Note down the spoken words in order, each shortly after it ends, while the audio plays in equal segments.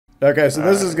Okay, so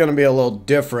this is going to be a little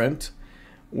different.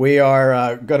 We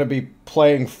are going to be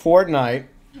playing Fortnite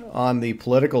on the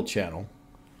political channel.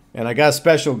 And I got a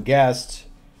special guest,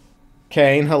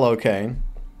 Kane. Hello, Kane.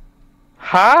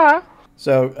 Hi.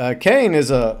 So, Kane is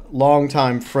a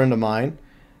longtime friend of mine.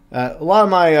 A lot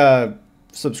of my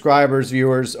subscribers,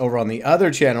 viewers over on the other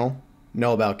channel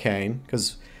know about Kane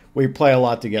because we play a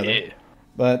lot together. Yeah.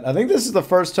 But I think this is the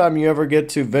first time you ever get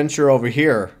to venture over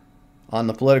here on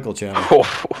the political channel.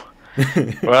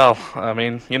 Well, I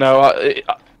mean, you know,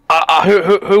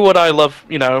 who would I love?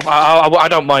 You know, I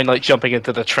don't mind like jumping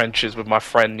into the trenches with my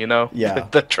friend. You know, Yeah.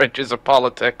 the trenches of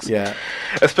politics. Yeah.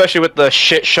 Especially with the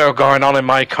shit show going on in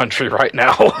my country right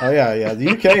now. Oh, yeah, yeah. The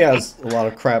UK has a lot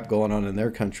of crap going on in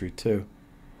their country, too.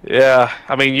 Yeah,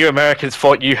 I mean, you Americans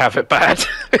thought you have it bad.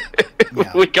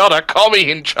 Yeah. We got a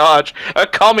commie in charge, a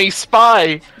commie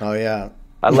spy. Oh, yeah.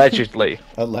 Allegedly.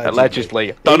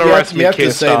 Allegedly. Don't arrest me, You have to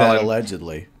Keir say that Starmer.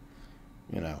 allegedly.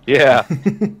 You know. Yeah.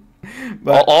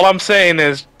 But all I'm saying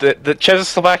is that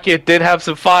Czechoslovakia did have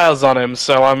some files on him,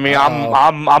 so I mean,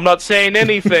 I'm not saying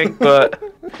anything, but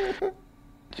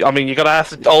I mean, you gotta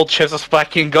ask the old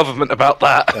Czechoslovakian government about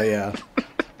that. oh, yeah.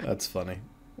 That's funny.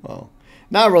 Well,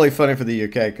 not really funny for the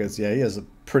UK because, yeah, he has a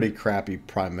pretty crappy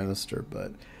prime minister.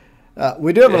 But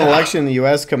we do have an election in the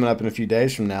U.S. coming up in a few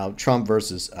days from now, Trump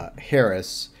versus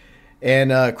Harris.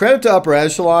 And credit to Upper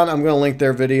Echelon. I'm going to link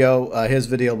their video, his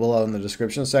video below in the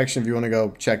description section if you want to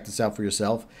go check this out for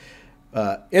yourself.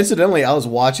 Incidentally, I was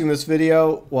watching this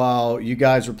video while you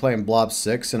guys were playing Blob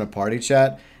 6 in a party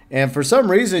chat. And for some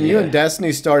reason, you and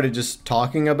Destiny started just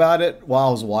talking about it while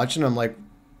I was watching. I'm like,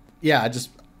 yeah,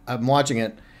 I'm watching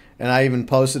it. And I even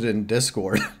posted it in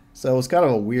Discord. So it was kind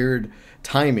of a weird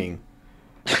timing.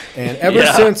 And ever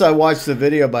since I watched the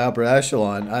video by Upper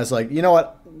Echelon, I was like, you know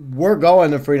what? We're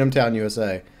going to Freedom Town,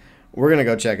 USA. We're going to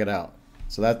go check it out.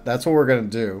 So that's what we're going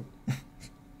to do.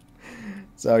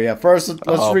 So, yeah, first,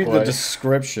 let's read the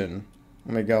description.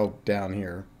 Let me go down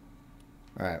here.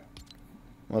 All right.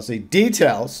 Let's see.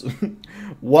 Details.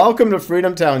 Welcome to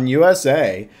Freedom Town,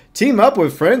 USA. Team up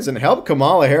with friends and help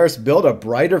Kamala Harris build a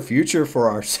brighter future for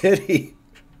our city.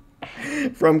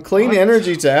 From clean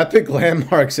energy to epic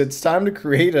landmarks, it's time to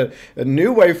create a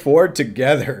new way forward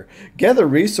together. Gather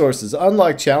resources,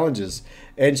 unlock challenges,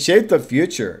 and shape the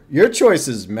future. Your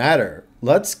choices matter.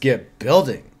 Let's get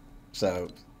building. So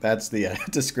that's the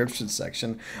description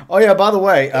section. Oh, yeah, by the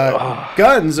way,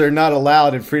 guns are not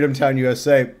allowed in Freedom Town,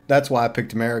 USA. That's why I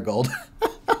picked Marigold.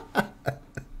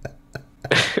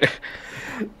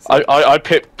 I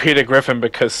picked Peter Griffin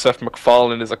because Seth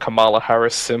MacFarlane is a Kamala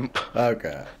Harris simp.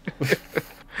 Okay.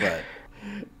 But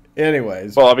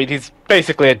anyways. Well, I mean, he's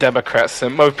basically a Democrat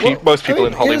simp. Most people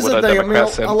in Hollywood are Democrat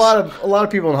simps. A lot of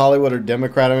people in Hollywood are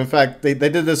Democrat. I mean, in fact, they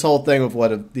did this whole thing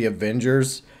with the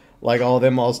Avengers. Like all of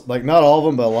them, like not all of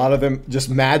them, but a lot of them just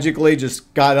magically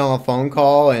just got on a phone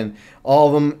call and all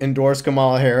of them endorsed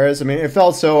Kamala Harris. I mean, it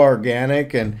felt so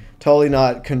organic and totally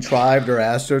not contrived or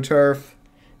astroturf.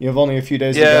 You have only a few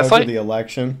days to go to the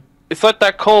election. It's like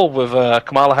that call with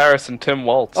Kamala Harris and Tim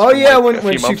Walz. Oh, yeah, when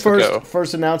she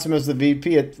first announced him as the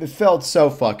VP, it felt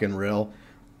so fucking real.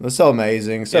 It was so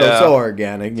amazing, so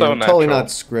organic. So totally not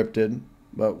scripted,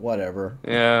 but whatever.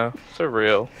 Yeah, so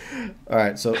real. All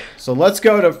right, so let's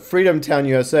go to Freedom Town,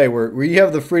 USA, where you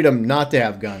have the freedom not to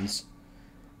have guns.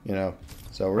 You know,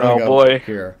 so we're going to go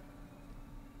here.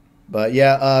 But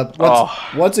yeah,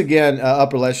 once again,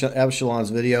 Upper Echelon's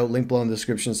video, link below in the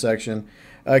description section.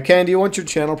 Ken, do you want your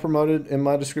channel promoted in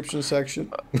my description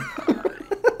section?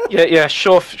 yeah,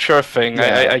 sure thing.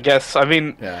 Yeah. I guess. I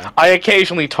mean, I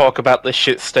occasionally talk about the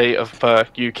shit state of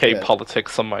UK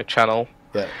politics on my channel.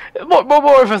 Yeah.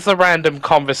 More of as a random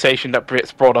conversation that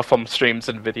Brits brought up on streams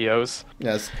and videos.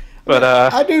 Yes. But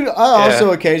I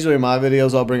also occasionally in my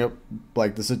videos I'll bring up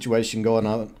like the situation going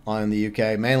on in the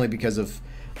UK, mainly because of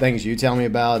things you tell me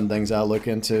about and things I look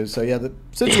into. So yeah, the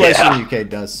situation in the UK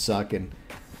does suck, and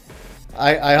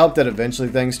I hope that eventually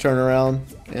things turn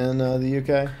around in the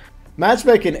UK.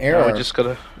 Matchmaking error. We're just gonna.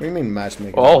 What do you mean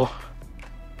matchmaking? Oh,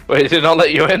 wait, did not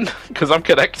let you in because I'm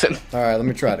connecting. All right, let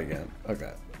me try it again.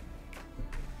 Okay.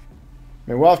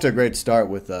 I mean, we're off to a great start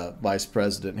with Vice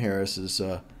President Harris's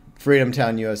Freedom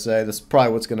Town, USA. That's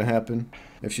probably what's going to happen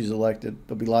if she's elected.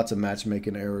 There'll be lots of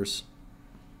matchmaking errors.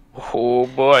 Oh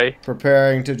boy.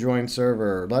 Preparing to join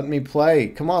server. Let me play.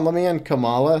 Come on, let me in,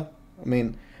 Kamala. I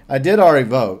mean, I did already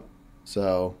vote,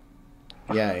 so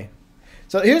yay.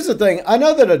 So here's the thing. I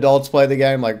know that adults play the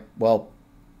game like, well,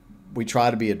 we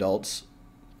try to be adults.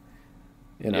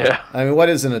 You know. Yeah. I mean, what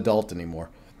is an adult anymore?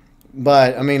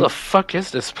 But I mean, what the fuck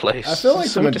is this place? I feel like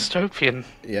it's so dystopian.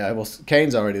 Yeah, well,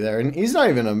 Kane's already there, and he's not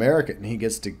even American. He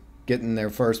gets to getting there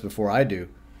first before I do.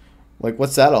 Like,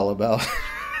 what's that all about?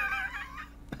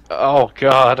 Oh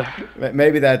God.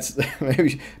 Maybe that's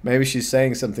maybe she's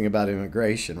saying something about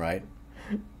immigration, right?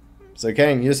 So,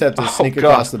 Kang, you just have to sneak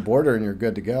across the border and you're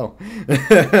good to go.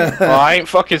 Well, I ain't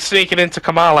fucking sneaking into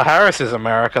Kamala Harris's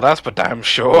America, that's for damn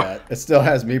sure. Yeah, it still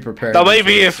has me prepared. Now,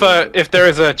 maybe if there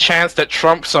is a chance that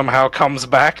Trump somehow comes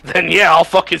back, then yeah, I'll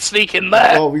fucking sneak in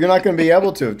there. Well, you're not going to be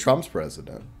able to if Trump's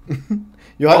president.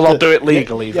 I'll do it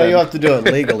legally. Yeah, you'll have to do it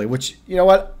legally, which, you know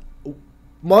what?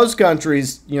 Most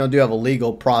countries, do have a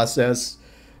legal process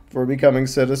for becoming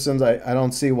citizens. I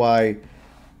don't see why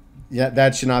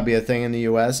that should not be a thing in the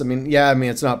U.S. I mean,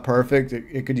 it's not perfect.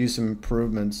 It could use some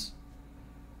improvements.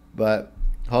 But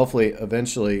hopefully,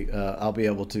 eventually, I'll be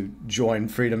able to join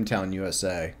Freedom Town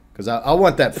USA. Because I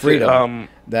want that freedom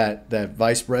that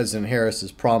Vice President Harris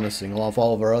is promising, along with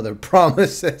all of our other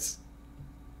promises.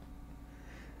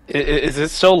 Is it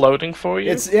still loading for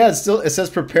you? It's still. It says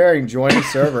preparing, joining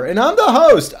server, and I'm the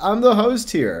host. I'm the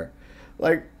host here.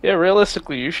 Like, yeah,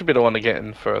 realistically, you should be the one to get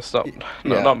in first.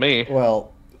 Not me.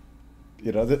 Well,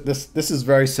 this is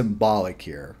very symbolic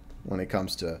here when it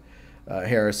comes to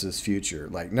Harris's future.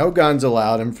 Like, no guns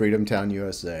allowed in Freedom Town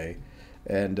USA,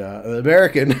 and the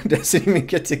American doesn't even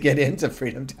get into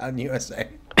Freedom Town USA.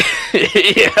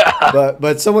 Yeah.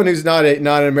 But someone who's not an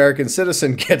American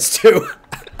citizen gets to.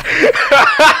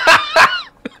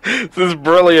 This is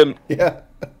brilliant. Yeah.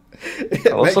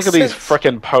 Let's look at these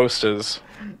frickin' posters.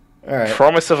 All right.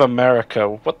 Promise of America.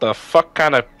 What the fuck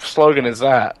kind of slogan is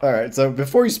that? All right. So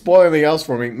before you spoil anything else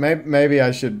for me, maybe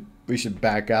we should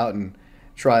back out and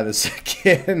try this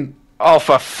again. Oh,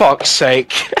 for fuck's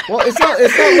sake! Well, it's not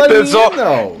letting me in,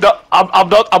 though. No,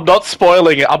 I'm not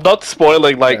spoiling it. I'm not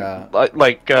spoiling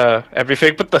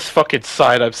everything, but this fucking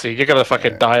sign I'm seeing. You're gonna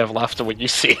fucking die of laughter when you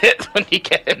see it when you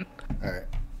get in. All right.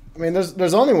 I mean,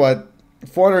 there's only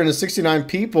 469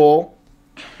 people.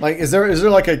 Like, is there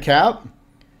like a cap?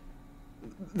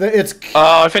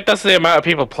 I think that's the amount of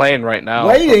people playing right now.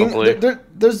 Waiting.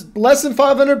 There's less than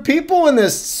 500 people in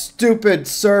this stupid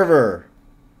server.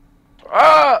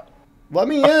 Let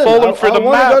me in. I want to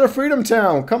go to Freedom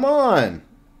Town. Come on.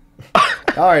 All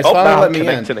right, so finally let me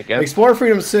in. Again. Explore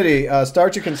Freedom City.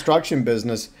 Start your construction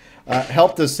business.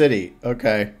 Help the city.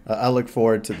 Okay, I look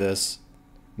forward to this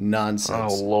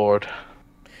nonsense. Oh, Lord.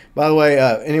 By the way,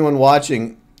 anyone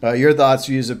watching, your thoughts,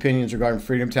 views, opinions regarding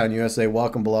Freedom Town USA,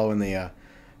 welcome below in the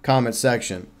comment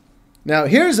section. Now,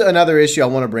 here's another issue I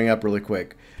want to bring up really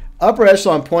quick. Upper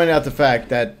Echelon pointed out the fact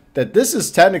that this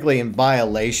is technically in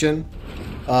violation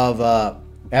of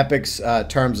Epic's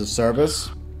terms of service.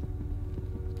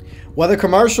 Whether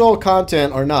commercial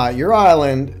content or not, your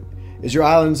island's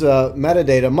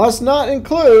metadata must not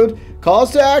include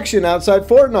calls to action outside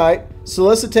Fortnite,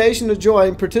 solicitation to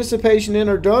join, participation in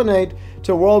or donate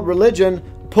to world religion,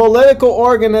 political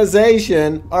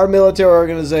organization, or military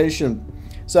organization.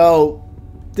 So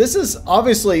this is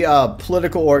obviously a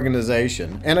political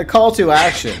organization and a call to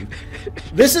action.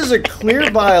 This is a clear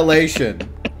violation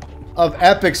of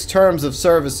Epic's terms of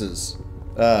services.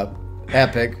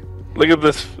 Epic. Look at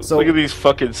this. Look at these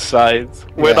fucking signs.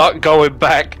 We're not going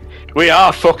back. We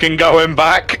are fucking going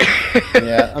back.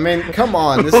 Yeah, I mean, come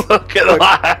on. Look at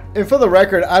that. And for the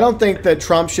record, I don't think that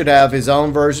Trump should have his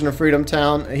own version of Freedom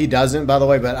Town. He doesn't, by the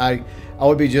way, but I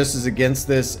would be just as against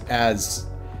this as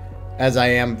I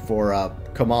am for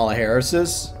Kamala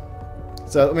Harris's.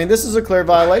 So, I mean, this is a clear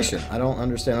violation. I don't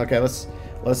understand. Okay,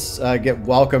 let's get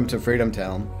welcome to Freedom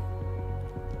Town.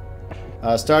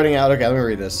 Starting out, okay, let me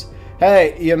read this.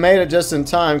 Hey, you made it just in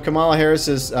time. Kamala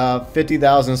Harris's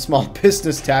 $50,000 small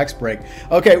business tax break.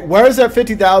 Okay, where is that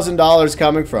 $50,000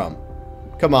 coming from?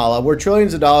 Kamala, we're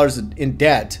trillions of dollars in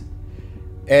debt.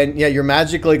 And yeah, you're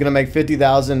magically going to make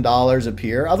 $50,000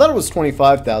 appear? I thought it was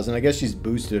 $25,000. I guess she's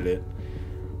boosted it.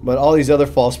 But all these other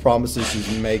false promises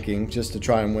she's making just to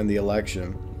try and win the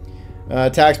election.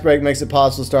 Tax break makes it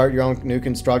possible to start your own new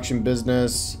construction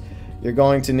business. You're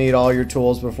going to need all your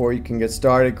tools before you can get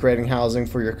started creating housing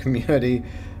for your community.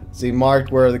 See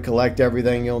marked where to collect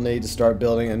everything you'll need to start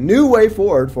building a new way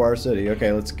forward for our city.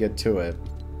 Okay, let's get to it.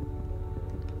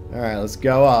 Alright, let's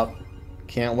go up.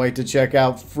 Can't wait to check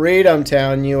out Freedom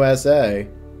Town, USA.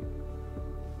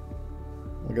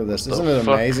 Look at this. Isn't it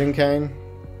amazing, Kane?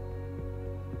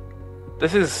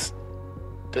 This is...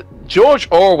 George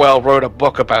Orwell wrote a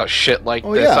book about shit like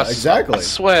this. Yeah, exactly. I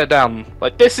swear down.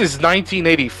 Like, this is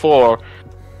 1984.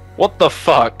 What the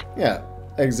fuck? Yeah,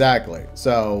 exactly.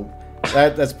 So,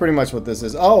 that's pretty much what this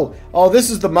is. Oh, this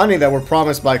is the money that were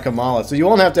promised by Kamala. So you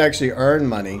won't have to actually earn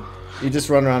money. You just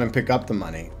run around and pick up the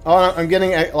money. Oh, I'm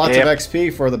getting lots of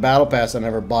XP for the Battle Pass I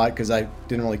never bought because I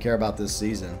didn't really care about this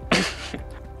season.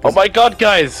 Oh my god,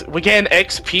 guys, we're getting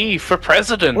XP for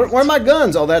president. Where are my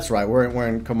guns? Oh, that's right. We're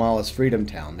in Kamala's Freedom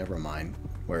Town. Never mind.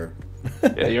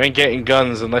 Yeah, you ain't getting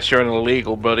guns unless you're an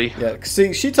illegal, buddy. Yeah,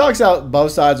 see, she talks out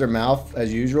both sides of her mouth,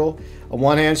 as usual. On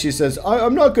one hand, she says,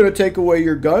 I'm not going to take away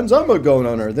your guns. I'm a gun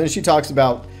owner. Then she talks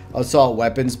about assault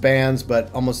weapons bans,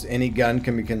 but almost any gun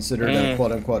can be considered a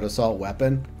quote-unquote assault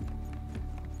weapon.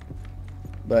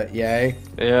 But yay.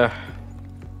 Yeah.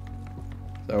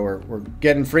 So we're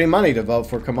getting free money to vote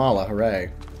for Kamala.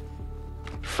 Hooray.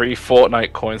 Free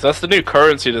Fortnite coins. That's the new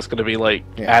currency that's going to be like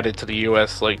added to the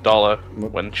US like dollar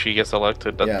when she gets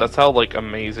elected. That's how like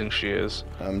amazing she is.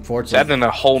 Unfortunately, adding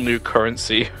a whole new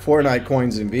currency. Fortnite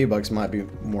coins and V-Bucks might be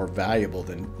more valuable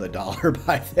than the dollar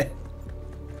by then.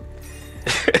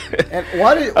 And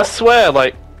why did I swear,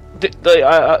 like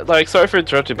sorry for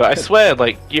interrupting, but I swear,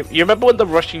 like, you remember when the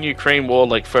Russian-Ukraine war,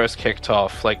 like, first kicked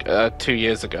off, like, 2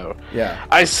 years ago? Yeah.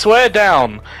 I swear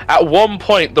down, at one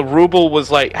point, the ruble was,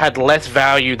 like, had less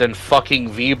value than fucking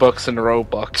V-Bucks and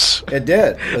Robux. It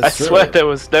did. That's I swear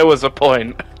there was a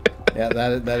point. Yeah,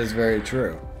 that is very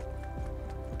true.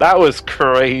 That was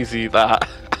crazy, that.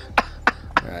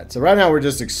 Alright, so right now we're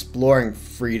just exploring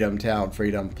Freedom Town,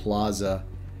 Freedom Plaza.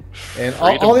 And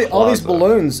all these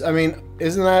balloons, I mean,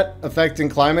 isn't that affecting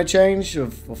climate change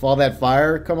with all that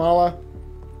fire, Kamala?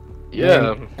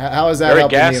 Yeah. I mean, how is that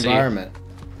helping the environment?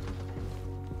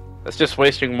 That's just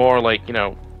wasting more, like, you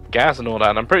know, gas and all that.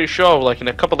 And I'm pretty sure, like, in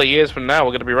a couple of years from now,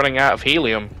 we're going to be running out of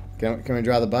helium. Can we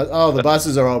drive the bus? Oh, the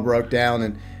buses are all broke down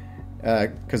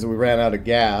and because we ran out of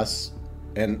gas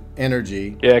and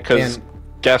energy. Yeah, because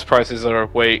gas prices are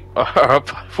up way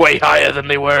higher than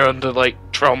they were under, like,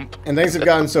 Trump. And things have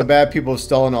gotten so bad, people have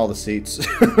stolen all the seats.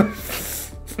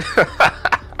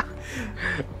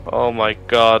 Oh my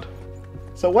god.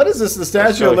 So what is this? The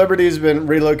Statue of Liberty has been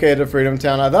relocated to Freedom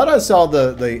Town. I thought I saw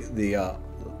the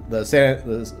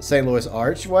St. Louis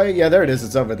Archway. Yeah, there it is.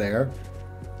 It's over there.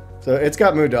 So it's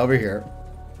got moved over here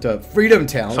to Freedom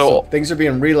Town. So things are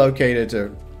being relocated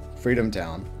to Freedom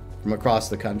Town from across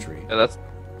the country. Yeah,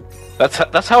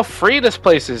 that's how free this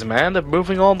place is, man. They're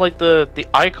moving on like the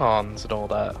icons and all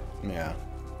that. Yeah.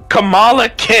 Kamala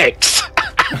kicks.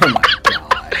 Oh my god.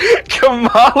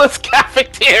 Kamala's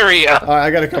cafeteria. All right,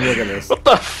 I gotta come look at this. What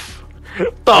the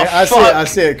fuck? I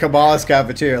see it. Kamala's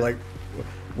cafeteria. Like,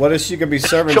 what is she gonna be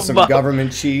serving? Some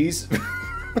government cheese?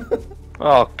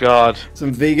 Oh god.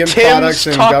 Some vegan Tim's products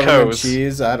and tacos. Government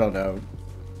cheese. I don't know.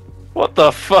 What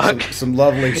the fuck? Some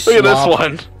lovely. Look at this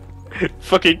one.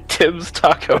 Fucking Tim's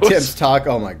tacos. Tim's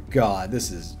taco. Oh my god,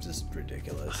 this is just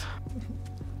ridiculous.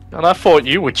 And I thought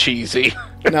you were cheesy.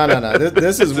 No.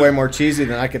 This is way more cheesy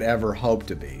than I could ever hope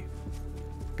to be.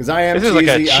 Because I am cheesy. This is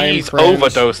like a cheese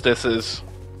overdose. This is.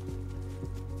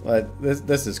 But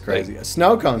this is crazy.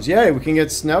 Snow cones. Yay, we can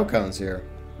get snow cones here.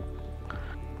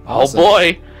 Awesome. Oh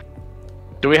boy.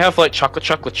 Do we have like chocolate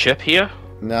chip here?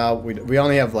 No, we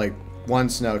only have like one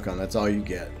snow cone. That's all you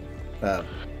get.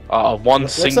 One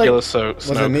singular like, snow was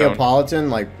it Neapolitan,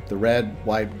 like the red,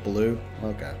 white, blue?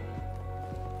 Okay.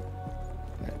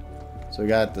 So we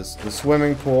got the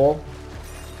swimming pool.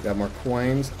 We got more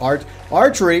coins.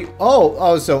 Archery.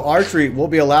 Oh, so archery. We'll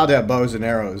be allowed to have bows and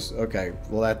arrows. Okay.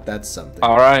 Well, that's something.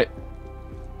 All right.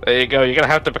 There you go. You're gonna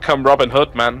have to become Robin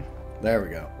Hood, man. There we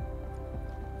go.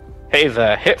 Hey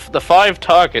there. Hit the 5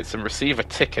 targets and receive a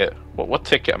ticket. What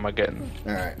ticket am I getting?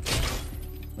 All right.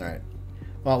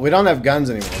 Well, we don't have guns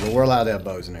anymore, but we're allowed to have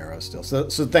bows and arrows still. So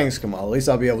thanks, Kamal. At least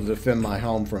I'll be able to defend my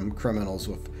home from criminals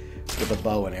with a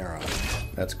bow and arrow.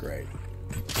 That's great.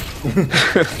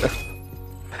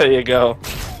 There you go.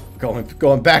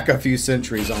 Going back a few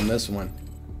centuries on this one.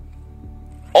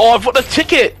 Oh, I've won a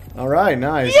ticket! All right,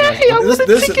 nice. Yay, I won a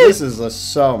ticket! This is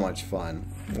so much fun.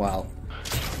 Wow.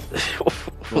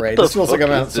 Great. This feels like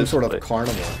I'm at some sort of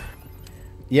carnival.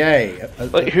 Yay!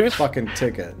 Who's fucking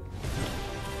ticket?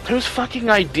 Whose fucking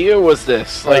idea was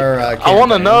this? Like, I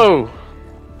want to know.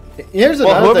 Here's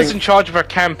another thing. Whoever's in charge of our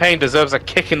campaign deserves a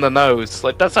kick in the nose.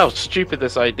 Like, that's how stupid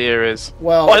this idea is.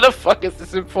 Well, why the fuck is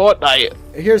this in Fortnite?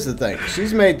 Here's the thing.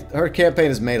 Her campaign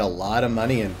has made a lot of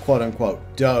money in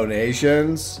quote-unquote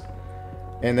donations.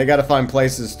 And they got to find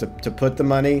places to put the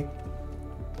money.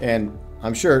 And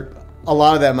I'm sure a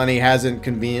lot of that money hasn't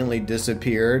conveniently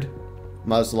disappeared.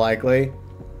 Most likely.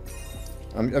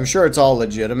 I'm sure it's all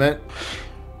legitimate.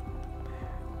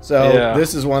 So yeah,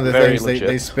 this is one of the things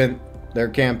they spent their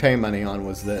campaign money on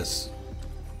was this.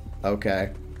 Okay.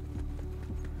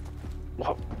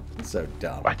 Well, it's so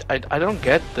dumb. I don't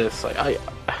get this. Like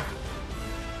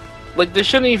they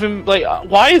shouldn't even like.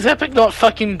 Why is Epic not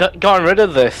fucking gotten rid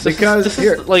of this? Because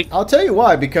I'll tell you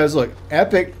why. Because look,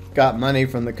 Epic got money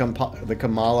from the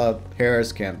Kamala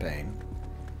Harris campaign,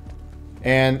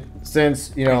 And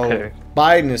since, you know, Okay.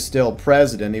 Biden is still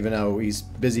president, even though he's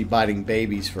busy biting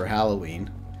babies for Halloween.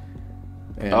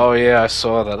 And, Oh yeah, I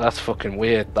saw that. That's fucking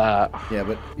weird. That. yeah,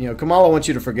 but you know, Kamala wants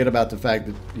you to forget about the fact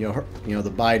that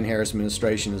the Biden-Harris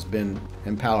administration has been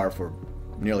in power for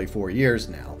nearly 4 years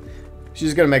now.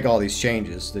 She's going to make all these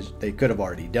changes that they could have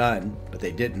already done, but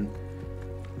they didn't.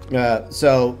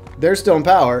 So they're still in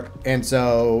power, and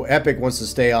so Epic wants to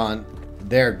stay on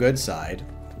their good side.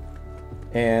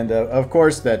 And of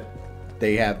course, that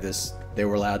they have this. They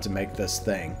were allowed to make this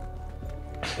thing.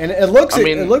 And it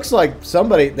looks like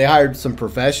they hired some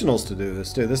professionals to do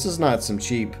this too. This is not some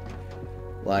cheap,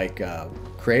 like,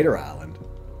 Creator Island.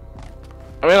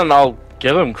 I mean, and I'll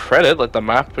give them credit. Like the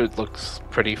map, it looks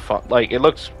pretty fun. Like it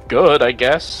looks good, I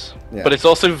guess. Yeah. But it's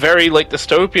also very like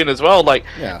dystopian as well. Like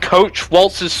Coach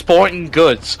Waltz's Sporting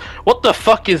Goods. What the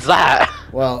fuck is that?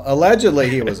 Well, allegedly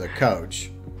he was a coach.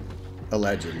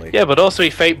 Allegedly. Yeah, but also he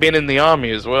faked being in the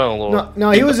army as well. Or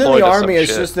no, he was in the army. It's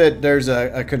shit. just that there's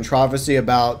a controversy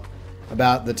about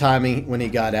the timing when he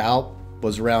got out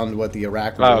was around what the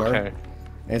Iraq War. Oh, okay.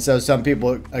 And so some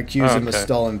people accuse him of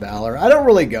stolen valor. I don't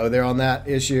really go there on that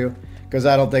issue because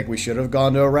I don't think we should have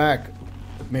gone to Iraq.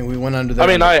 I mean, we went under there. I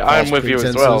mean, I'm with you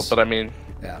as well, but I mean,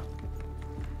 yeah.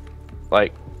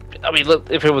 Like, I mean, look,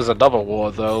 if it was another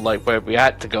war though, like where we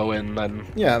had to go in, then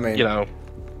yeah, I mean, you know.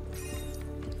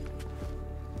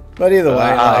 But either way,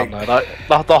 I don't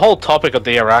know. The whole topic of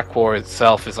the Iraq War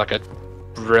itself is like a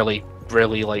really,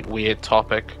 really like weird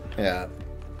topic. Yeah,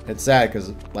 it's sad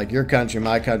because like your country,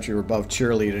 my country, were both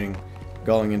cheerleading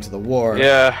going into the war.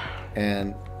 Yeah,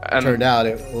 and it turned out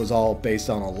it was all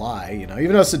based on a lie. You know,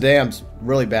 even though Saddam's a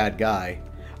really bad guy.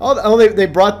 Oh, they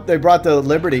brought the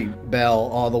Liberty Bell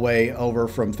all the way over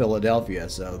from Philadelphia,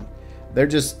 so they're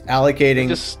just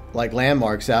allocating like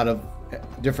landmarks out of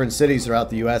different cities throughout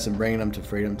the U.S. and bringing them to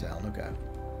Freedom Town. Okay.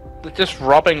 They're just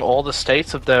robbing all the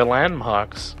states of their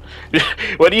landmarks.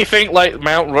 What do you think, like,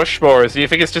 Mount Rushmore is? Do you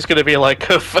think it's just going to be like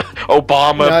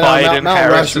Obama, Biden, Mount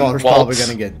Harris, Rushmore and is probably Waltz?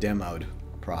 going to get demoed.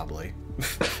 Probably.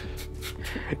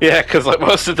 Yeah, because like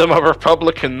most of them are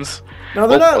Republicans. No,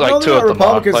 they're not. Like, no, two they're not of them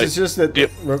are. Republicans. Like, it's just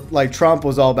that, like, Trump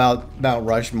was all about Mount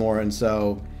Rushmore, and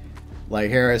so, like,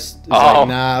 Harris is like,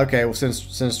 nah, okay, well,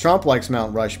 since Trump likes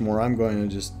Mount Rushmore, I'm going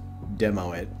to just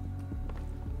demo it.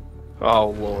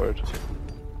 Oh Lord.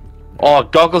 Oh,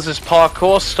 Goggles is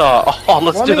parkour star. Oh,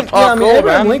 let's do the parkour,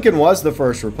 Abraham man. Lincoln was the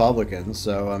first Republican,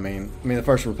 so I mean the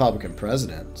first Republican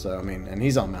president. So I mean, and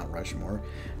he's on Mount Rushmore.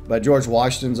 But George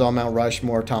Washington's on Mount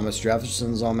Rushmore. Thomas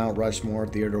Jefferson's on Mount Rushmore.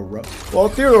 Theodore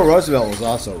Roosevelt was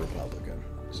also a Republican.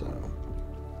 So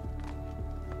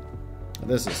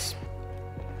this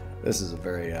is a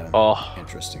very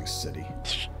interesting city.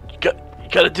 You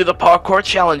gotta do the parkour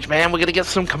challenge, man. We're gonna get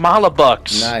some Kamala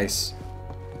bucks. Nice,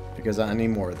 because I need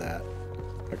more of that.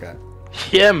 Okay.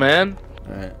 Yeah, man.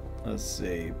 All right. Let's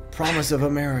see. Promise of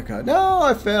America. No,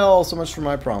 I fail. So much for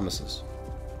my promises.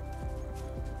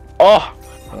 Oh,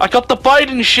 I got the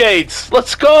Biden shades.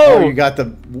 Let's go. Oh, you got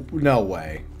the... No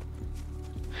way.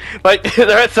 Like,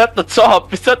 it's at the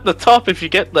top. It's at the top if you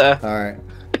get there. All right.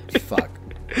 Fuck.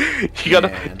 You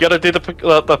gotta do the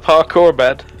parkour,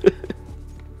 man.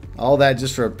 All that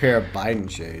just for a pair of Biden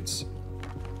shades.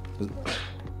 All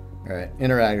right.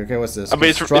 Interact. Okay, what's this? I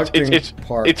mean,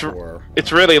 parkour.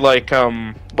 It's really like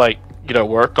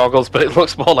work goggles, but it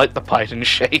looks more like the Biden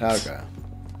shades. Okay.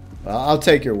 Well, I'll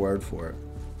take your word for it.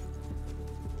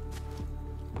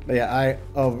 But yeah, I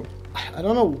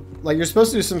don't know. Like, you're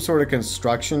supposed to do some sort of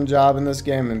construction job in this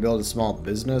game and build a small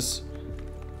business.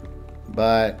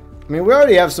 But I mean, we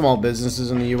already have small businesses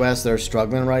in the U.S. that are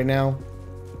struggling right now.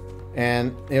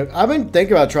 And I've been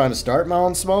thinking about trying to start my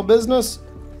own small business.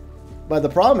 But the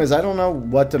problem is I don't know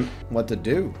what to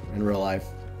do in real life.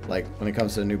 Like, when it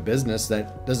comes to a new business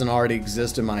that doesn't already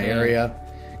exist in my area.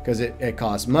 Because it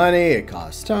costs money, it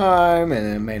costs time,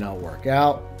 and it may not work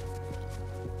out.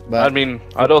 But, I mean,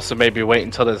 I'd also maybe wait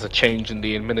until there's a change in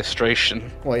the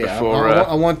administration. Well, yeah, before,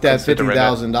 I want that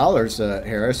 $50,000,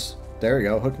 Harris. There you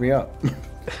go, hook me up.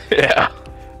 Yeah.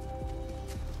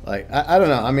 Like, I don't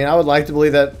know. I mean, I would like to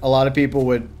believe that a lot of people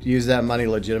would use that money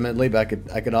legitimately, but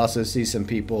I could also see some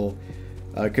people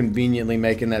conveniently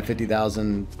making that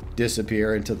 $50,000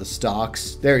 disappear into the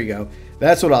stocks. There you go.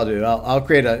 That's what I'll do. I'll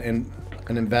create an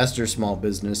investor small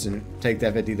business and take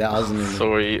that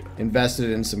 $50,000 and invest it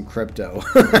in some crypto.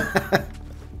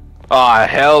 Oh,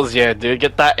 hells yeah, dude.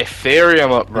 Get that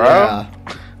Ethereum up, bro. Yeah,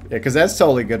 because that's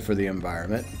totally good for the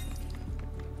environment.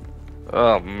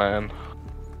 Oh, man.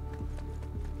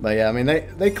 But yeah, I mean,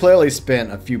 they clearly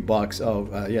spent a few bucks.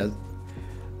 Oh, yeah.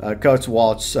 Coach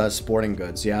Waltz Sporting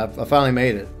Goods. Yeah, I finally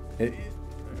made it.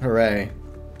 Hooray.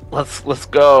 Let's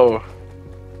go.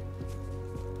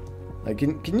 Like,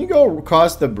 can you go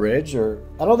across the bridge? Or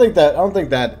I don't think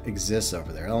that exists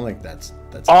over there. I don't think that's.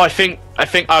 Oh, I think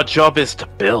our job is to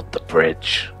build the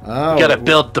bridge. Oh, we gotta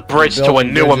build the bridge to a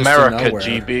new America,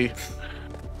 GB.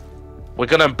 We're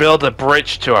gonna build a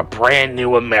bridge to a brand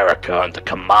new America under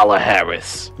Kamala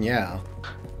Harris. Yeah.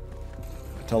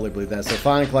 I totally believe that. So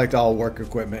find and collect all work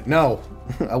equipment. No,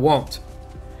 I won't.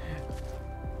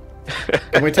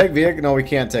 Can we take vehicles? No, we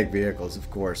can't take vehicles, of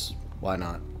course. Why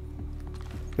not?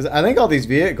 Because I think all these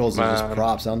vehicles are just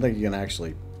props. I don't think you can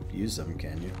actually use them,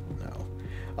 can you? No.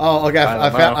 Oh, okay.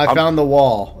 I found the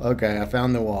wall. Okay, I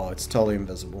found the wall. It's totally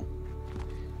invisible.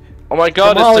 Oh my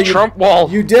God! Kamala, it's the Trump wall.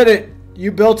 You did it.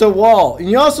 You built a wall, and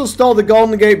you also stole the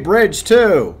Golden Gate Bridge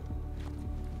too.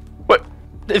 What?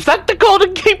 Is that the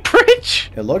Golden Gate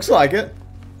Bridge? It looks like it.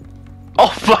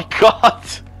 Oh my God!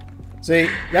 See,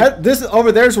 this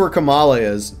over there's where Kamala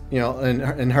is, you know,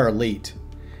 and her elite.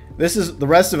 This is the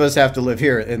rest of us have to live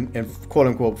here in quote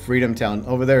unquote Freedom Town.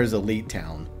 Over there is Elite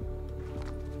Town.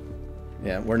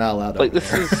 Yeah, we're not allowed to. Like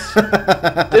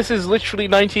this is literally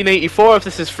 1984. If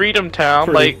this is Freedom Town,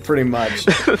 pretty much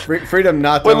freedom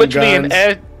not. We're literally an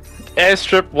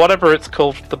airstrip, whatever it's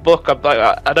called. The book.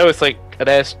 I know it's like an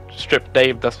airstrip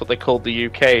name. That's what they called the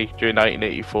UK during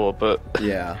 1984. But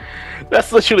yeah,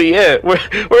 that's literally it. We're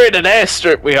in an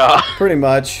airstrip. We are pretty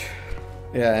much.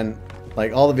 Yeah, and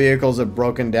like all the vehicles are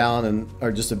broken down and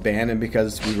are just abandoned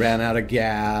because we ran out of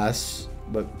gas.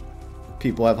 But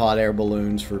people have hot air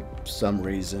balloons for some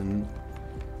reason.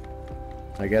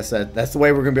 I guess that's the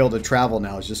way we're gonna be able to travel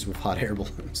now, is just with hot air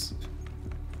balloons.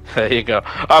 There you go.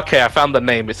 Okay, I found the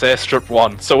name. It's Airstrip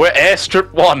 1. So we're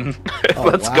Airstrip 1.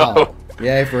 Let's go.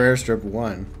 Yay for Airstrip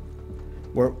 1.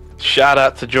 Shout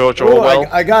out to George Orwell.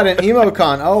 I got an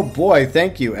emoticon. Oh boy,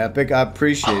 thank you, Epic. I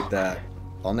appreciate that.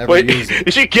 I'll never use it.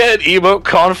 You should get an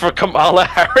emoticon for Kamala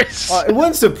Harris. It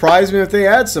wouldn't surprise me if they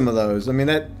had some of those. I mean,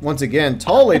 that, once again,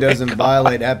 totally doesn't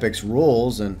violate Epic's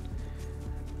rules. And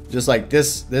just like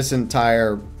this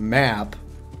entire map.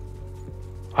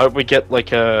 I hope we get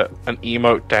like an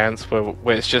emote dance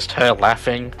where it's just her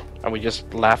laughing and we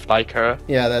just laugh like her.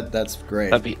 Yeah, that's great.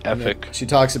 That'd be epic. She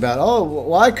talks about, oh,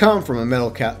 well, I come from a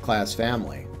middle class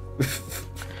family.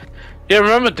 Yeah,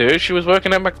 remember, dude? She was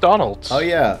working at McDonald's. Oh,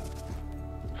 yeah.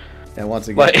 And once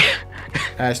again,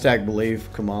 hashtag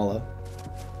believe Kamala.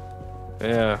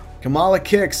 Yeah. Kamala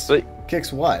kicks.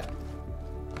 Kicks what?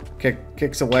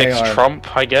 Kicks away kicks our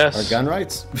Trump, I guess. Our gun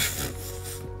rights.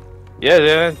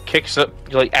 Yeah. Kicks up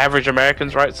like average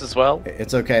Americans' rights as well.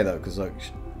 It's okay though, because look,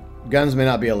 guns may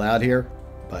not be allowed here,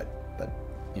 but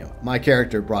you know, my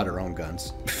character brought her own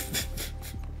guns.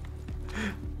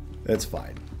 It's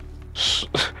fine.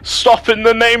 Stop in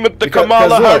the name of the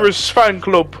Kamala Harris fan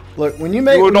club. Look, when you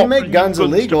make guns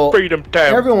illegal,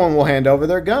 everyone will hand over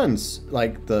their guns.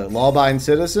 Like the law-abiding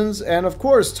citizens, and of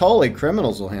course, totally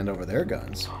criminals will hand over their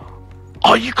guns.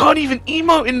 Oh, you can't even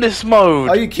emote in this mode.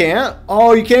 Oh, you can't?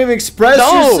 Oh, you can't even express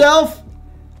yourself?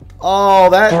 Oh,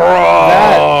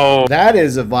 that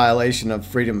is a violation of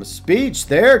freedom of speech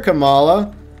there,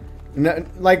 Kamala.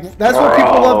 Like, that's what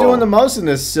people love doing the most in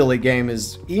this silly game,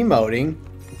 is emoting.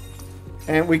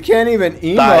 And we can't even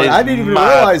emote. I didn't even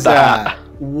realize that.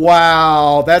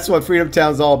 Wow, that's what Freedom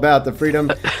Town's all about. The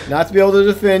freedom not to be able to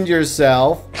defend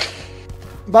yourself.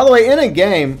 By the way, in a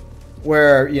game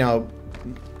where, you know,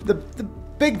 the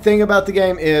big thing about the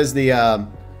game is the,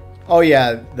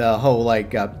 the whole,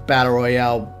 like, battle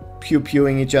royale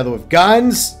pew-pewing each other with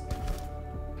guns.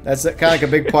 That's kind of like a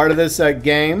big part of this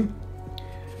game.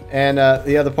 And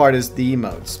the other part is the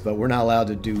emotes, but we're not allowed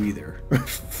to do either.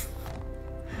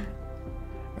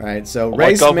 Alright, so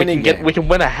race minigame. We can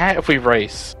win a hat if we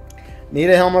race. Need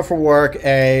a helmet for work.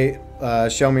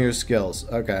 Show me your skills.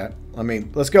 Okay,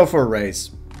 let's go for a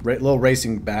race. Little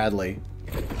racing badly.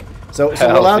 So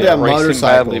we're allowed to have motorcycles.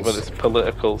 Badly, but it's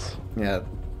politicals. Yeah,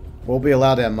 we'll be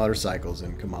allowed to have motorcycles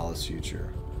in Kamala's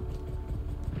future.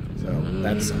 So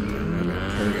that's something.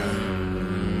 Okay, here we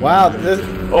go. Wow,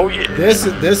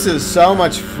 this is so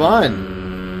much fun.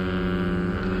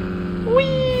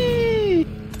 Whee!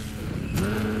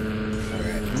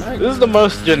 This is the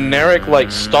most generic,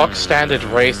 like, stock standard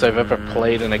race I've ever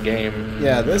played in a game.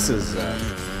 Yeah, this is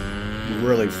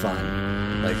really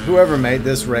fun. Like, whoever made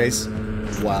this race,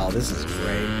 wow, this is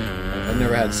great. I've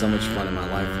never had so much fun in my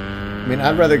life. I mean,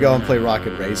 I'd rather go and play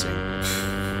Rocket Racing.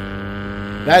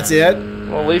 That's it.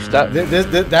 Well, at least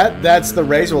that's the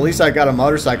race. Well, at least I got a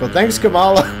motorcycle. Thanks,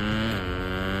 Kamala.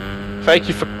 Thank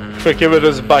you for giving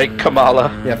us a bike,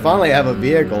 Kamala. Yeah, finally I have a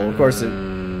vehicle. Of course,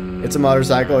 it's a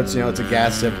motorcycle. It's, you know, it's a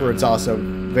gas zipper. It's also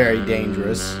very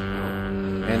dangerous.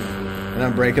 And and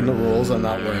I'm breaking the rules. I'm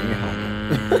not wearing a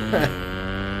helmet.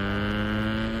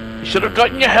 You should have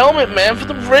gotten your helmet, man, for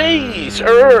the race.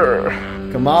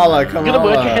 Kamala. You're gonna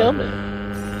wear your helmet.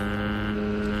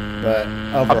 But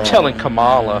overall, I'm telling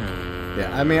Kamala.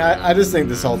 Yeah, I mean, I just think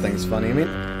this whole thing's funny. I mean,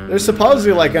 there's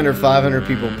supposedly like under 500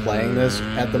 people playing this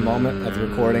at the moment, at the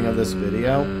recording of this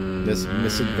video. This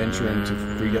misadventure into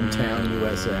Freedom Town,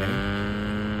 USA.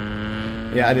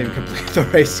 Yeah, I didn't complete the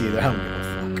race either. I don't give a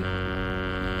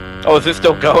fuck. Oh, is it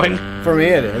still going? For me,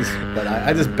 it is. But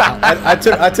I just bounced.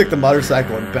 I took the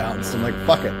motorcycle and bounced. I'm like,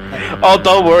 fuck it. Oh,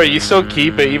 don't worry. You still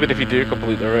keep it even if you do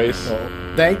complete the race. Well,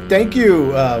 thank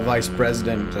you, Vice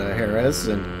President Harris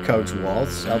and Coach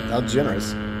Waltz. How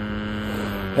generous.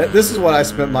 This is what I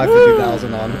spent my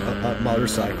 $50,000 on, a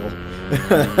motorcycle.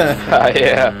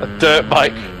 Yeah, a dirt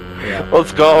bike. Yeah.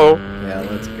 Let's go. Yeah,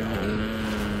 let's go.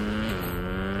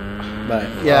 But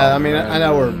yeah, I mean, I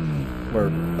know we're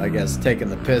I guess taking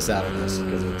the piss out of this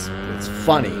because it's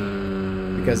funny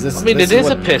because this. I mean, this it is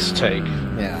what, a piss take.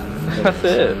 Yeah, that's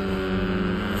it.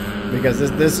 Because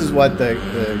this is what the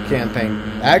campaign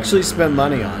actually spent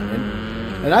money on,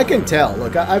 and I can tell.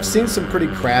 Look, I've seen some pretty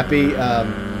crappy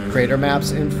crater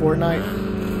maps in Fortnite,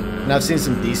 and I've seen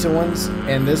some decent ones.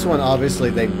 And this one,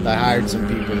 obviously, they hired some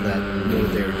people that knew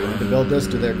what they were doing to build this.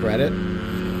 To their credit,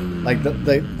 like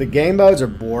the game modes are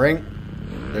boring.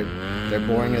 They're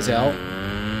boring as hell.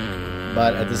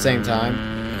 But at the same time,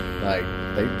 like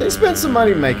they spent some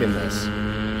money making this,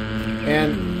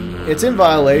 and it's in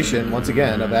violation once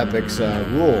again of Epic's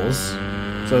rules.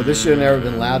 So this should have never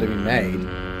been allowed to be made.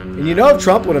 And you know, if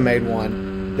Trump would have made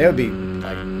one, they would be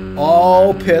like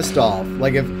all pissed off.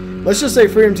 Like if, let's just say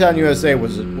Freedom Town USA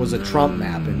was a Trump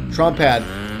map, and Trump had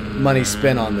money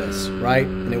spent on this, right?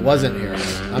 And it wasn't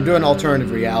Harris. I'm doing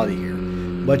alternative reality here.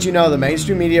 But you know, the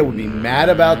mainstream media would be mad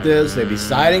about this. They'd be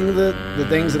citing the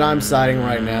things that I'm citing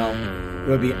right now. It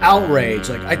would be outrage.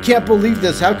 Like, I can't believe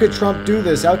this. How could Trump do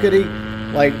this? How could he,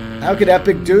 like, how could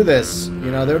Epic do this?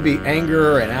 You know, there would be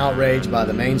anger and outrage by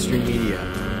the mainstream media.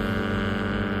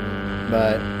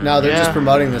 But no, they're just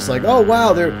promoting this like, oh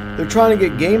wow, they're trying to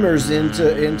get gamers into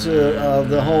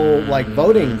the whole like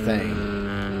voting thing.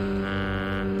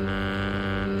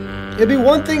 It'd be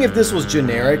one thing if this was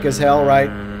generic as hell, right?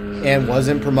 And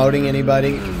wasn't promoting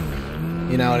anybody,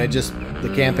 you know, and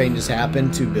the campaign just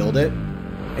happened to build it,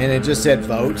 and it just said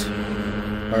vote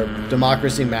or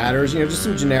democracy matters, you know, just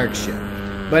some generic shit.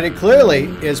 But it clearly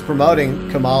is promoting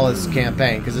Kamala's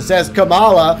campaign because it says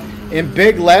Kamala in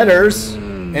big letters,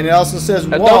 and it also says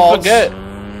Waltz. Don't forget,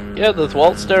 yeah, there's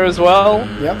Waltz there as well.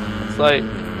 Yep. It's like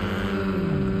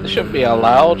this shouldn't be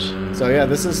allowed. So yeah,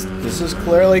 this is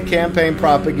clearly campaign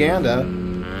propaganda,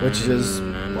 which is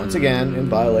once again in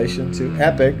violation to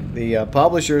Epic, the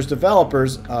publishers,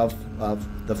 developers of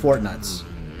the Fortnites.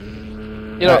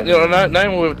 You know,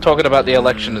 now we're talking about the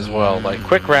election as well. Like,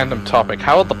 quick random topic: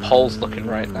 how are the polls looking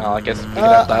right now? I guess we can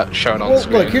have that shown on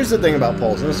screen. Look, here's the thing about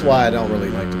polls, and this is why I don't really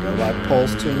like to go by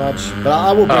polls too much. But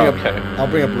I will bring I'll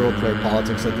bring up real clear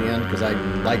politics at the end because I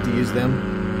like to use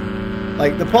them.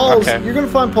 Like the polls, you're going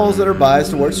to find polls that are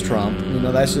biased towards Trump. You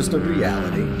know, that's just a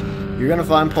reality. You're going to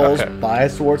find polls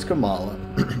biased towards Kamala.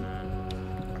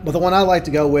 But the one I like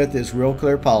to go with is Real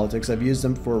Clear Politics. I've used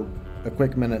them for a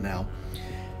quick minute now.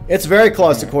 It's very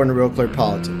close according to Real Clear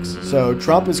Politics. So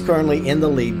Trump is currently in the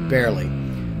lead, barely.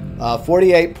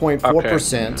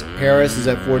 48.4%. Harris is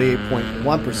at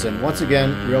 48.1%. Once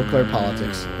again, Real Clear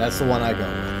Politics. That's the one I go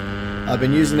with. I've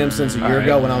been using them since a year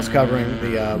ago when I was covering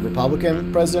the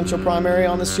Republican presidential primary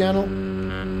on this channel.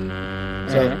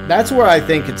 So that's where I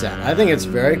think it's at. I think it's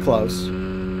very close.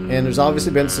 And there's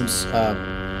obviously been some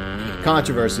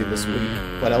controversy this week.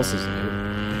 What else is new?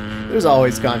 There's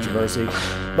always controversy.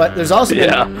 But there's also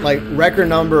been like record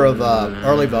number of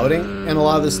early voting in a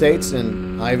lot of the states,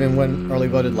 and I even went early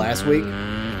voted last week.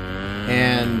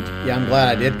 And yeah, I'm glad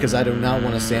I did because I do not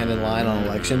want to stand in line on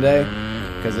election day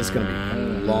because it's going to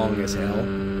be long as hell.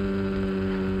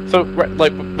 So,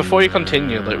 like, before you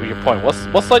continue, like, with your point,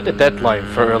 what's like the deadline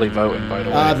for early voting? By the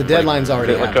way, the deadline's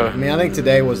already happened. I mean, I think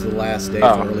today was the last day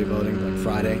for early voting, like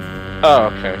Friday.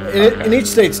 Oh, okay. And each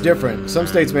state's different. Some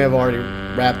states may have already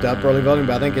wrapped up early voting,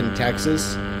 but I think in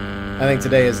Texas, I think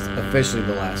today is officially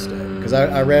the last day. Because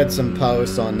I read some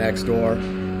posts on Nextdoor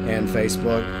and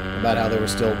Facebook about how there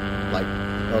was still like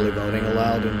early voting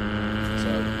allowed, and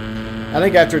so I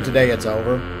think after today it's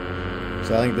over.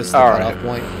 So I think this is the cutoff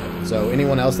point. So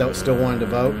anyone else that still wanted to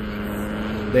vote,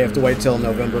 they have to wait till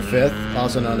November 5th,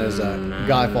 also known as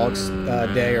Guy Fawkes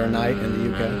Day or Night in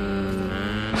the UK.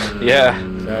 Yeah.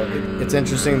 So it's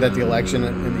interesting that the election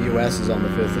in the U.S. is on the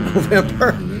 5th of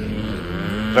November.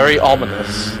 Very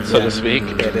ominous, so to speak.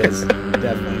 It is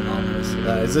definitely ominous.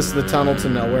 Is this the tunnel to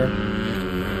nowhere?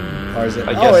 Or is it?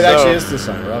 I Oh, guess it actually so. is the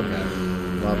somewhere. Okay.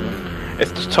 Lovely.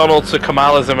 It's the tunnel to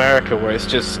Kamala's America, where it's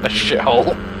just a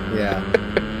shithole. Yeah.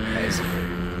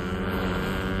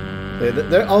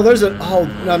 Oh, there's a. Oh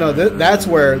no, that's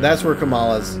where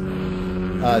Kamala's.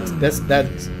 That's.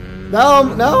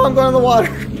 No, I'm going in the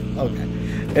water. Okay.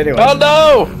 Anyway. Oh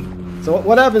no! So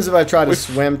what happens if I try to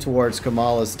swim towards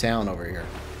Kamala's town over here?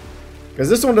 Because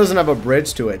this one doesn't have a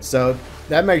bridge to it, so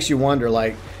that makes you wonder.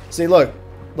 Like, see, look,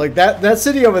 like that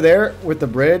city over there with the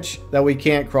bridge that we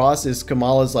can't cross is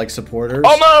Kamala's like supporters.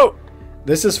 Oh no!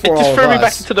 This is for It all just of threw me us.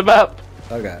 back into the map.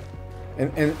 Okay.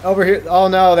 And over here, oh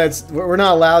no, we're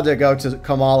not allowed to go to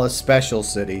Kamala's special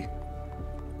city.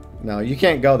 No, you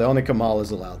can't go there. Only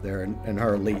Kamala's allowed there, and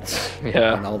her elites.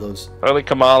 Yeah. And all those. Only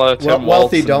Kamala, Tim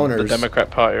wealthy Walz, donors. and the Democrat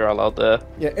Party are allowed there.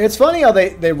 Yeah, it's funny how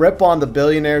they rip on the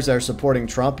billionaires that are supporting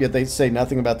Trump, yet they say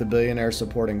nothing about the billionaires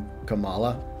supporting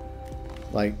Kamala.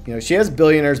 Like, you know, she has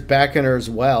billionaires backing her as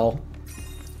well.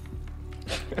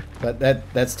 But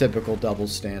that's typical double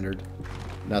standard.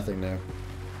 Nothing new.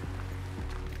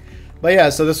 But yeah,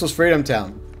 so this was Freedom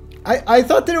Town. I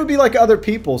thought that it would be like other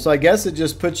people, so I guess it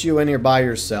just puts you in here by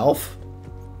yourself.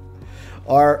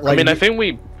 Or like, I mean, I think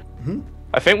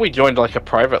we joined like a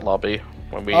private lobby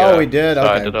when we. Oh, we did. Okay,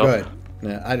 started up. good.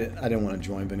 Yeah, I didn't want to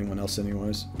join anyone else,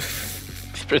 anyways.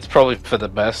 It's probably for the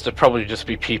best. It'd probably just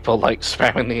be people like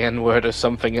spamming the N-word or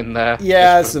something in there.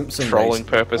 Yeah, some race. trolling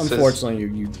purposes.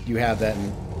 Unfortunately, you have that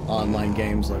in online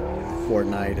games like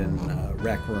Fortnite and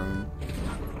Rec Room.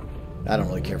 I don't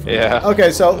really care for that. Okay,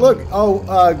 so look.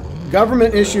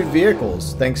 Government issued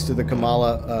vehicles thanks to the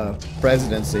Kamala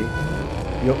presidency.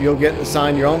 You'll get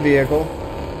assigned your own vehicle,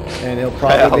 and it'll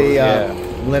probably be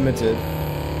limited.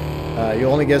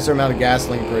 You'll only get a certain amount of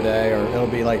gasoline per day, or it'll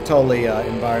be like totally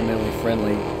environmentally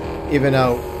friendly. Even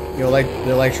though, you know, like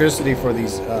the electricity for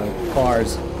these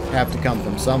cars have to come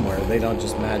from somewhere. They don't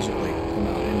just magically come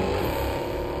out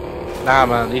anywhere. Nah,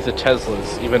 man, these are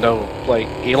Teslas. Even though like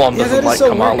Elon doesn't like so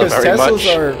Kamala very Teslas much.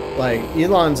 are like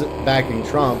Elon's backing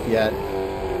Trump, yet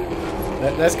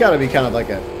that's got to be kind of like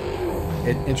an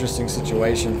interesting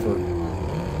situation for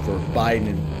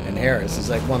Biden and Harris. It's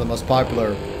like one of the most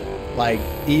popular like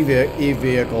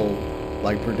e-vehicle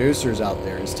like producers out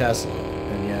there is Tesla,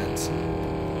 and yet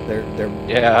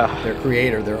their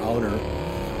creator, their owner,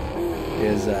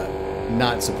 is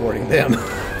not supporting them.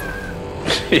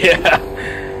 Yeah.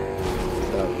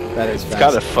 So that is it's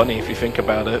kind of funny if you think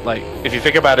about it. Like, if you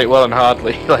think about it well and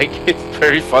hardly, like, it's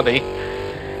very funny.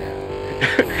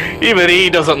 Even he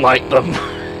doesn't like them.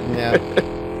 Yeah.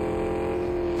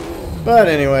 But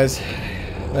anyways,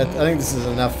 I think this is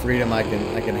enough freedom I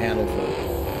can handle for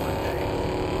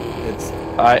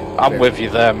one day. I'm with you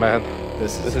there, man.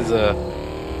 This is a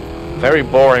very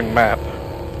boring map.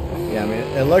 Yeah, I mean,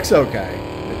 it looks okay.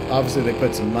 Obviously, they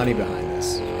put some money behind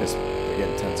this because they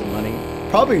get tons of money.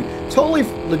 Probably totally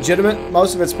legitimate.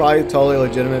 Most of it's probably totally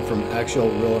legitimate from actual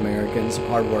real Americans,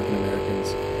 hardworking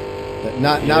Americans.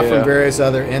 Not from various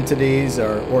other entities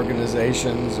or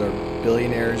organizations or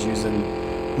billionaires using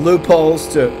loopholes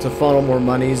to funnel more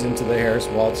monies into the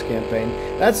Harris-Walz campaign.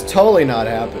 That's totally not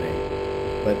happening.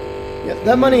 But yeah,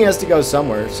 that money has to go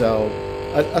somewhere. So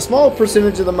a small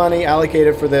percentage of the money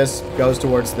allocated for this goes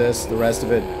towards this. The rest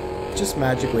of it just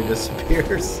magically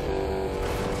disappears.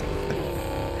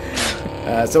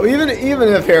 So even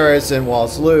if Harris and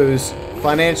Walz lose,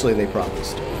 financially they probably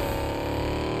still.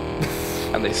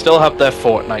 And they still have their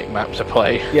Fortnite map to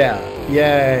play. Yeah,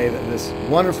 yay! This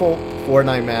wonderful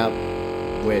Fortnite map,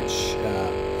 which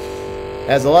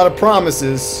has a lot of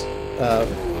promises,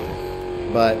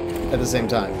 but at the same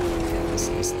time,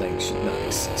 this thing should not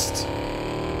exist.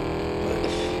 But,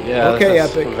 yeah, okay,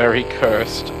 that's Epic. Very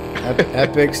cursed.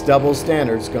 Epic's double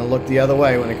standards going to look the other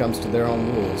way when it comes to their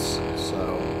own rules.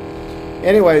 So,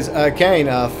 anyways, Kane,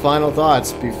 final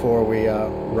thoughts before we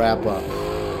wrap up.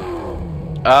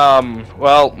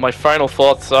 Well, my final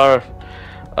thoughts are,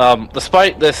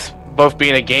 despite this both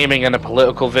being a gaming and a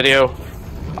political video,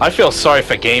 I feel sorry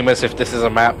for gamers if this is a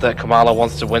map that Kamala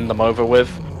wants to win them over with.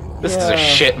 This is a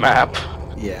shit map.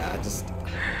 Yeah,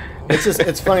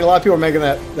 it's funny. A lot of people are making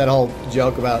that whole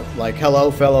joke about, like,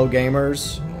 hello, fellow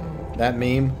gamers. That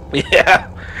meme. Yeah,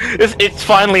 it's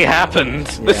finally happened.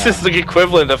 Yeah. This is the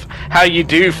equivalent of how you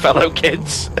do, fellow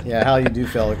kids. Yeah, how you do,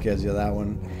 fellow kids. Yeah, that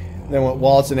one. And then what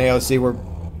Waltz and AOC were...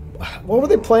 What were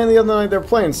they playing the other night? They were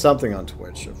playing something on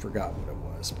Twitch. I forgot what it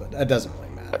was, but that doesn't really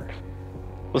matter.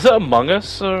 Was it Among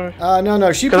Us or?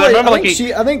 No. She played.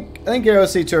 I think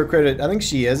AOC to her credit. I think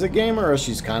she is a gamer, or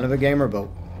she's kind of a gamer. But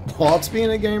Waltz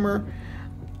being a gamer,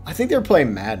 I think they were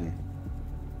playing Madden,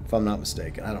 if I'm not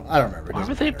mistaken. I don't remember. Why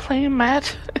were they playing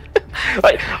Madden?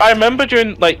 Like I remember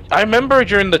during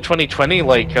the 2020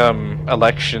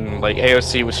 election, like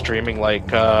AOC was streaming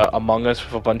like Among Us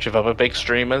with a bunch of other big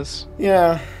streamers.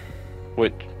 Yeah.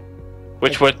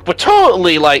 Which were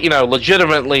totally like, you know,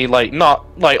 legitimately like not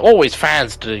like always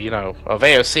fans to, you know, of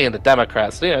AOC and the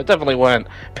Democrats. You know, definitely weren't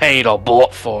paid or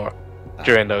bought for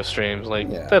during those streams. Like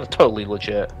they're totally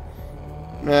legit.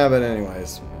 Yeah, but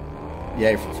anyways,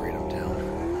 yay for Freedom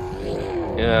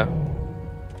Town. Yeah.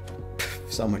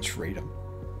 So much freedom.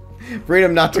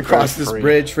 Freedom not to cross this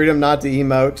bridge. Freedom not to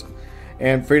emote,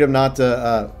 and freedom not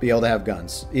to be able to have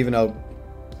guns. Even though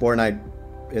Fortnite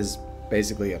is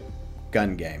basically a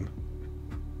gun game.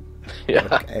 Yeah.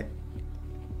 Okay.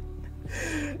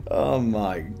 Oh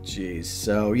my jeez.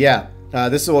 So yeah,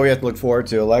 this is what we have to look forward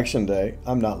to. Election day.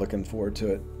 I'm not looking forward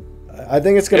to it. I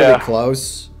think it's going to be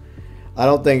close. I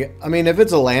don't think. I mean, if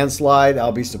it's a landslide,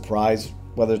 I'll be surprised.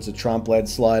 Whether it's a Trump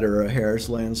landslide or a Harris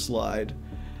landslide.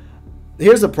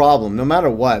 Here's the problem. No matter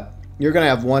what, you're going to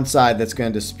have one side that's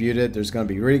going to dispute it. There's going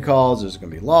to be recalls. There's going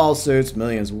to be lawsuits.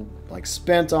 Millions like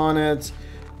spent on it.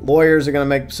 Lawyers are going to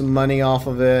make some money off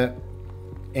of it.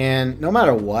 And no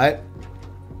matter what,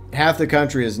 half the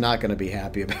country is not going to be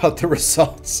happy about the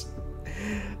results.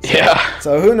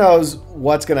 So who knows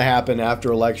what's going to happen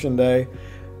after Election Day.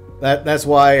 That's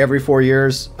why every 4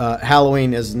 years,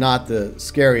 Halloween is not the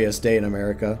scariest day in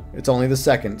America. It's only the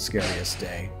second scariest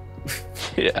day.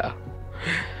 Yeah.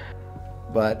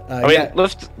 But I mean,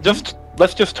 let's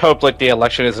just hope like the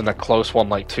election isn't a close one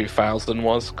like 2000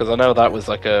 was, because I know that was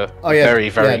like a very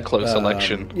close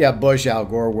election. Yeah, Bush, Al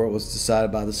Gore, where it was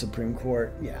decided by the Supreme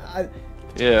Court. Yeah.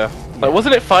 Like,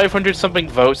 wasn't it 500 something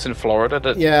votes in Florida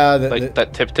that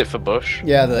that tipped it for Bush?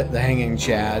 Yeah, the hanging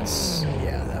chads.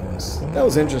 Yeah, that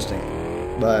was interesting,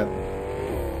 but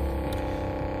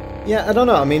yeah, I don't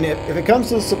know. I mean, if it comes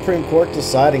to the Supreme Court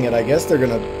deciding it, I guess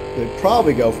they'd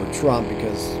probably go for Trump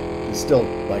because it's still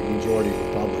like majority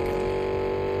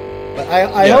Republican. But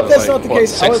I hope that's not the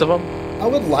case. 6 of them? I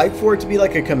would like for it to be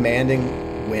like a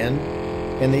commanding win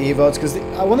in the e-votes, because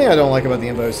one thing I don't like about the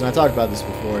e-votes, and I talked about this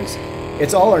before, is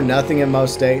it's all or nothing in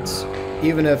most states.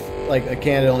 Even if like a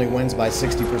candidate only wins by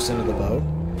 60% of the vote.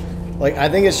 Like, I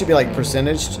think it should be like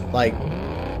percentaged, like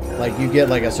you get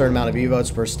like a certain amount of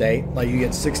e-votes per state. Like you get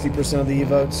 60% of the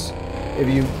e-votes. If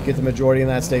you get the majority in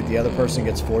that state, the other person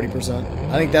gets 40%.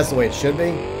 I think that's the way it should be.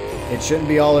 It shouldn't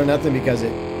be all or nothing, because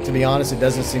to be honest, it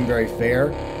doesn't seem very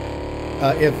fair.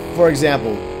 If, for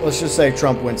example, let's just say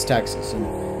Trump wins Texas,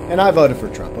 and I voted for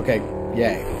Trump. Okay,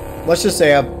 yay. Let's just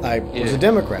say I was a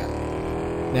Democrat.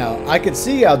 Now, I could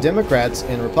see how Democrats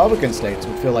in Republican states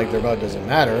would feel like their vote doesn't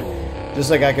matter. Just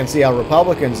like I can see how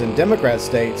Republicans in Democrat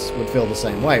states would feel the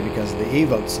same way because of the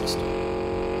e-vote system.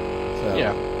 So,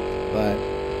 yeah. But,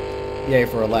 yay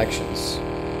for elections.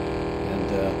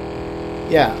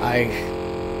 And, yeah,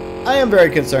 I am very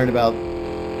concerned about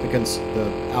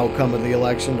the outcome of the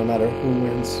election, no matter who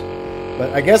wins.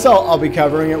 But I guess I'll be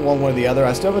covering it one way or the other.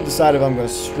 I still haven't decided if I'm going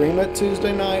to stream it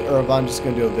Tuesday night or if I'm just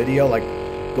going to do a video, like,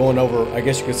 going over, I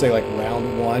guess you could say, like,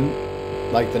 round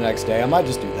 1, like, the next day. I might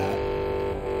just do that.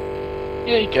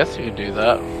 Yeah, I guess you could do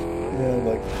that. Yeah,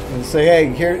 like, and say, hey,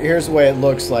 here's the way it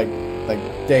looks like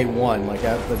day 1, like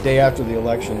the day after the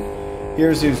election.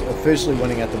 Here's who's officially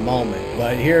winning at the moment,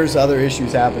 but here's other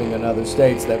issues happening in other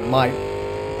states that might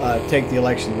take the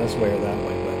election this way or that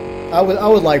way. But I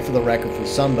would like for the record for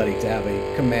somebody to have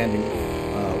a commanding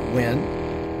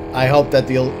win. I hope that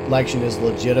the election is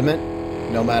legitimate,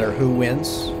 no matter who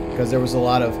wins, because there was a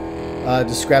lot of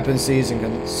discrepancies and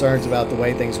concerns about the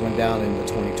way things went down in the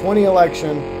 2020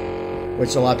 election,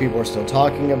 which a lot of people are still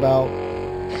talking about.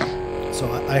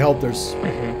 So I hope there's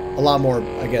a lot more,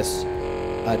 I guess,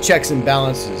 checks and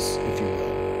balances, if you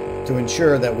will, to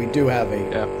ensure that we do have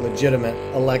a legitimate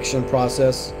election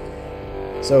process.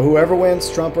 So whoever wins,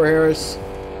 Trump or Harris,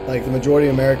 like the majority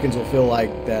of Americans will feel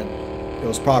like that it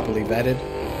was properly vetted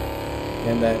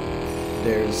and that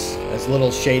there's as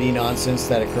little shady nonsense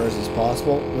that occurs as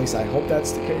possible. At least I hope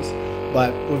that's the case.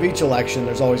 But with each election,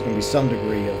 there's always going to be some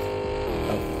degree of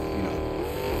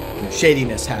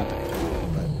shadiness happening.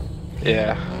 But,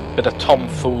 yeah, bit of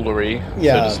tomfoolery, so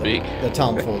to speak. The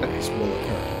tomfooleries will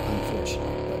occur,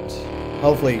 unfortunately. But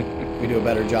hopefully, we do a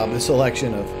better job this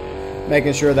election of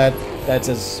making sure that that's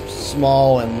as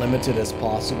small and limited as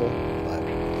possible. But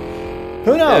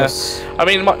who knows? Yeah. I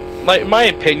mean, my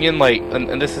opinion, like,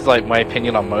 and this is like my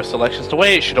opinion on most elections, the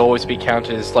way it should always be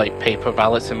counted is like paper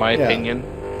ballots, in my opinion.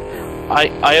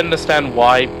 I understand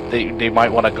why they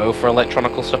might want to go for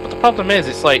electronic stuff, but the problem is,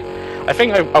 it's like, I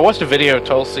think I watched a video of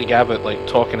Tulsi Gabbard like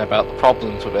talking about the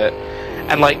problems with it,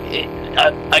 and like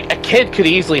a kid could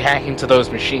easily hack into those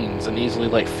machines and easily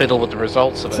like fiddle with the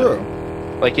results of True.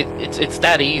 it. Like it's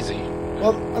that easy.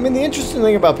 Well, I mean, the interesting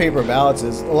thing about paper ballots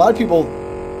is a lot of people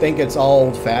think it's all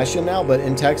old-fashioned now, but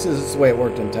in Texas, it's the way it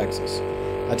worked in Texas.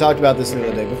 I talked about this the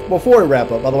other day. But before we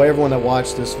wrap up, by the way, everyone that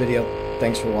watched this video,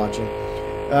 thanks for watching.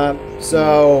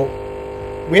 So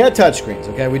we had touchscreens,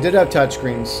 okay? We did have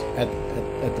touchscreens at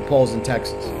the polls in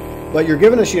Texas. But you're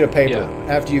given a sheet of paper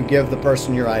after you give the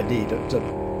person your ID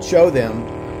to show them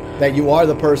that you are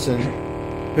the person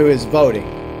who is voting.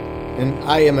 And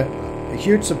I am a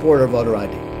huge supporter of voter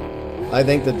ID. I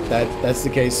think that's the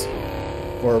case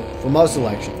for most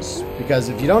elections. Because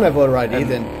if you don't have voter ID,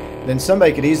 then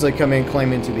somebody could easily come in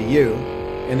claiming to be you,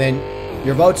 and then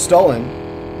your vote's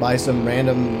stolen by some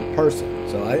random person.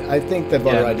 So I think that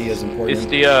voter ID is important.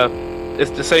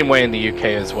 It's the same way in the UK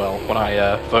as well. When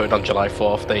I voted on July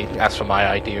 4th, they asked for my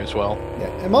ID as well. Yeah,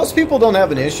 and most people don't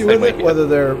have an issue with it, whether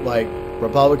they're like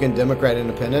Republican, Democrat,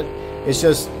 Independent. It's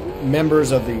just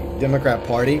members of the Democrat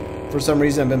Party, for some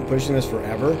reason, have been pushing this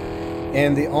forever.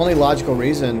 And the only logical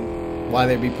reason why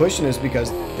they'd be pushing this is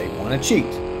because they want to cheat.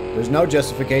 There's no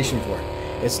justification for it.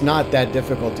 It's not that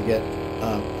difficult to get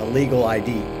a legal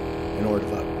ID in order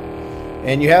to vote.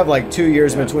 And you have like 2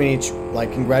 years between each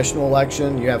like congressional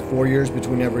election. You have 4 years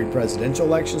between every presidential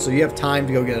election. So you have time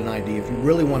to go get an ID if you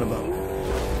really want to vote.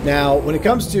 Now, when it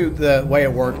comes to the way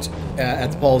it worked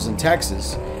at the polls in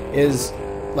Texas, is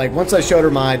like once I showed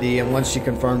her my ID and once she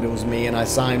confirmed it was me and I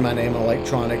signed my name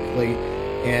electronically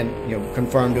and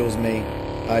confirmed it was me,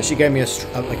 she gave me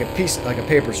a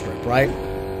paper strip, right?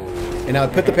 And I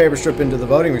would put the paper strip into the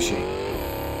voting machine,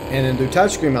 and then through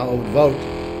touchscreen I would vote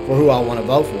for who I want to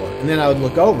vote for, and then I would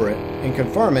look over it and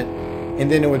confirm it, and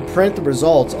then it would print the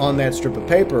results on that strip of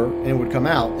paper and it would come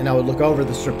out, and I would look over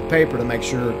the strip of paper to make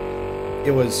sure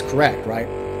it was correct, right?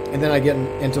 And then I get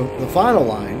into the final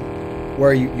line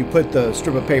where you put the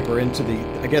strip of paper into the,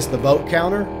 I guess, the vote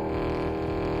counter.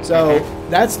 So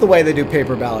that's the way they do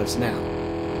paper ballots now,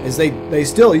 is they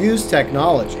still use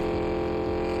technology.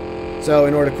 So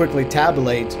in order to quickly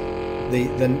tabulate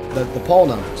the poll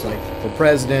numbers, like for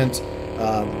president,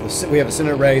 we have a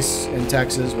Senate race in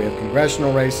Texas, we have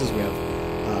congressional races, we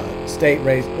have state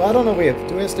race. Well, I don't know if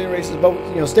do we have state races,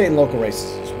 but state and local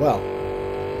races as well.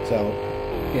 So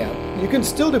yeah, you can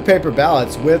still do paper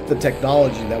ballots with the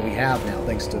technology that we have now,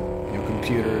 thanks to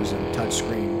computers and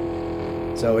touchscreen.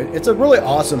 So it's a really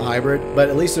awesome hybrid, but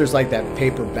at least there's like that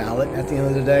paper ballot at the end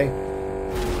of the day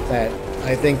that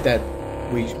I think that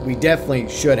we definitely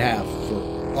should have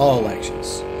for all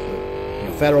elections.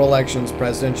 For, federal elections,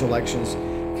 presidential elections,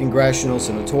 congressional,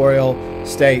 senatorial,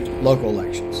 state, local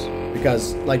elections.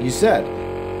 Because, like you said,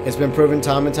 it's been proven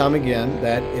time and time again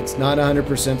that it's not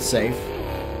 100% safe,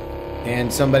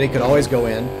 and somebody could always go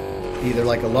in, either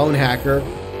like a lone hacker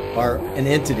or an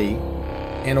entity,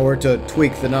 in order to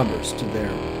tweak the numbers to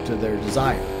their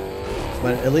desire.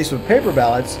 But at least with paper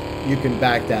ballots, you can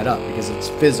back that up because it's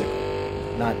physical,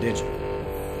 not digital.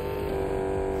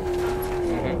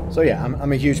 So yeah,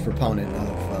 I'm a huge proponent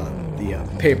of the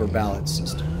paper ballot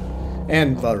system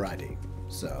and voter ID.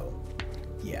 So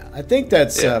yeah, I think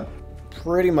that's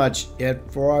pretty much it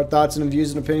for our thoughts and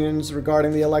views and opinions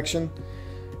regarding the election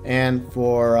and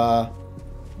for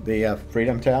the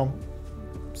Freedom Town.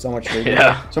 So much freedom.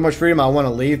 Yeah. So much freedom. I want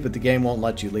to leave, but the game won't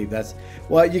let you leave.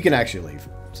 You can actually leave.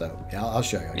 So yeah, I'll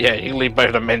show you. Yeah, you can leave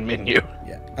by the main menu.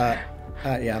 Yeah.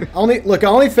 Yeah. I only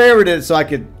favorited it so I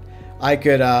could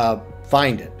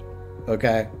find it.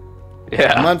 Okay.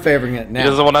 Yeah. I'm unfavoring it now. He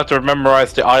doesn't want to have to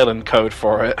memorize the island code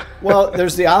for it. Well,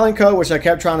 there's the island code, which I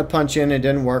kept trying to punch in and it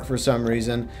didn't work for some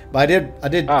reason. But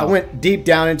I went deep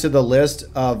down into the list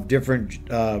of different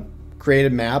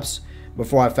created maps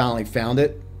before I finally found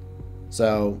it.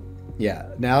 So yeah,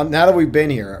 now that we've been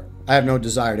here, I have no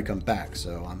desire to come back.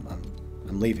 So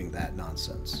I'm leaving that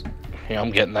nonsense. Yeah,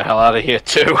 I'm getting the hell out of here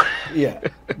too. Yeah,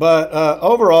 but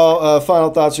overall, final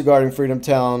thoughts regarding Freedom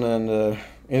Town and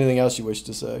anything else you wish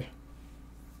to say?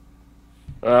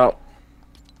 Well,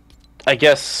 I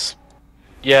guess,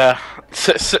 yeah,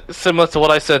 similar to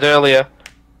what I said earlier,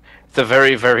 it's a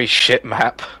very, very shit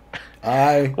map.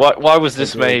 Why was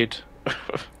this made?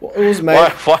 Well, it was made.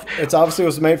 Why? It's obviously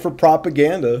was made for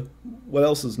propaganda. What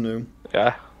else is new?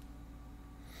 Yeah.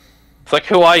 It's like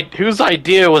whose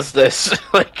idea was this?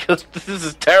 Like, this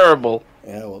is terrible.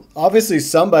 Yeah. Well, obviously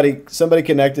somebody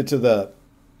connected to the.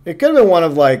 It could have been one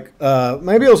of like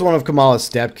maybe it was one of Kamala's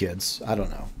stepkids. I don't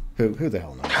know. Who the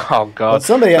hell knows? Oh God! But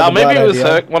somebody had maybe it was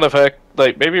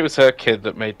maybe it was her kid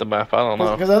that made the map. I don't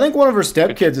know. Because I think one of her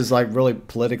stepkids is like really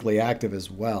politically active as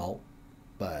well.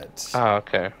 But oh,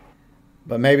 okay.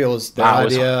 But maybe it was their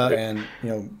idea, and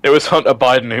it was Hunter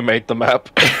Biden who made the map.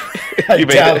 he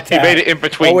made it in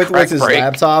between. With his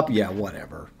laptop. Yeah,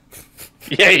 whatever.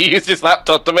 Yeah, he used his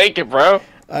laptop to make it, bro.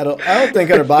 I don't think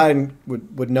Hunter Biden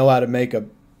would know how to make a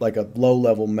low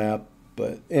level map.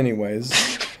 But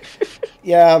anyways,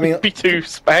 yeah, I mean, it'd be too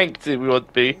spanked. It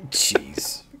would be.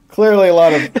 Jeez. Clearly, a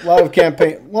lot of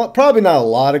campaign. Well, probably not a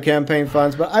lot of campaign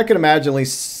funds, but I could imagine at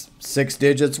least 6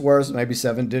 digits worth, maybe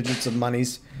 7 digits of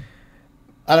monies.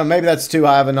 I don't know, maybe that's too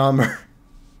high of a number.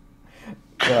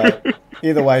 But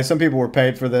either way, some people were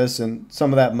paid for this, and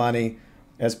some of that money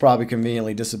has probably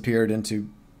conveniently disappeared into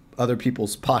other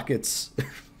people's pockets.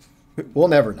 We'll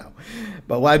never know.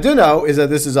 But what I do know is that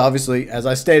this is obviously, as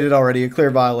I stated already, a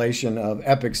clear violation of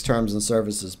Epic's terms and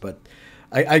services. But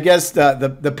I guess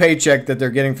the paycheck that they're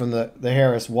getting from the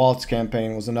Harris Waltz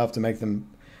campaign was enough to make them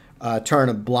turn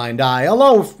a blind eye,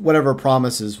 along with whatever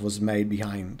promises was made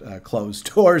behind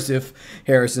closed doors if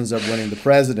Harris ends up winning the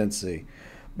presidency.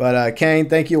 But Kane,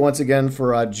 thank you once again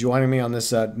for joining me on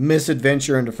this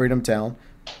misadventure into Freedom Town.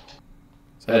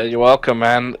 So, you're welcome,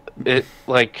 man. This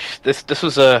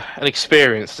was an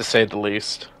experience, to say the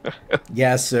least.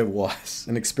 Yes, it was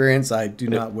an experience I do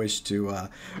not wish to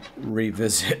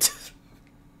revisit.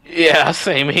 Yeah,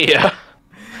 same here.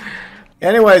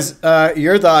 Anyways,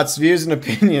 your thoughts, views, and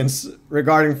opinions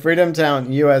regarding Freedom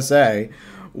Town, USA,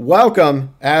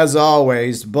 welcome, as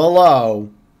always,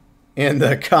 below in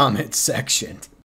the comments section.